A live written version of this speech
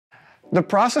The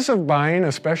process of buying,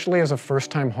 especially as a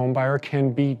first-time homebuyer,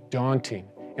 can be daunting.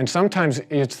 And sometimes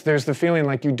there's the feeling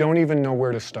like you don't even know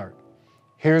where to start.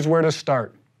 Here's where to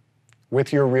start,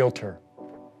 with your realtor.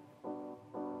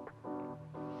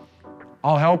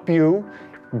 I'll help you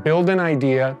build an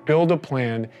idea, build a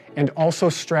plan, and also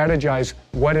strategize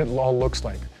what it all looks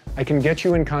like. I can get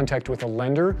you in contact with a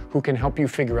lender who can help you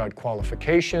figure out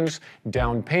qualifications,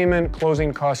 down payment,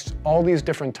 closing costs, all these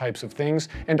different types of things,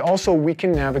 and also we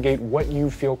can navigate what you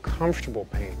feel comfortable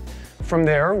paying. From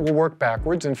there, we'll work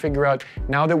backwards and figure out,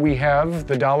 now that we have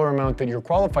the dollar amount that you're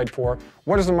qualified for,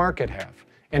 what does the market have?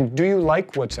 And do you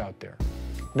like what's out there?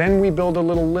 Then we build a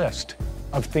little list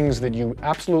of things that you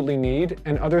absolutely need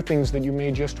and other things that you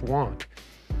may just want.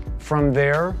 From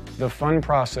there, the fun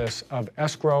process of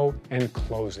escrow and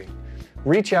closing.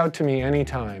 Reach out to me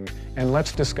anytime and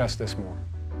let's discuss this more.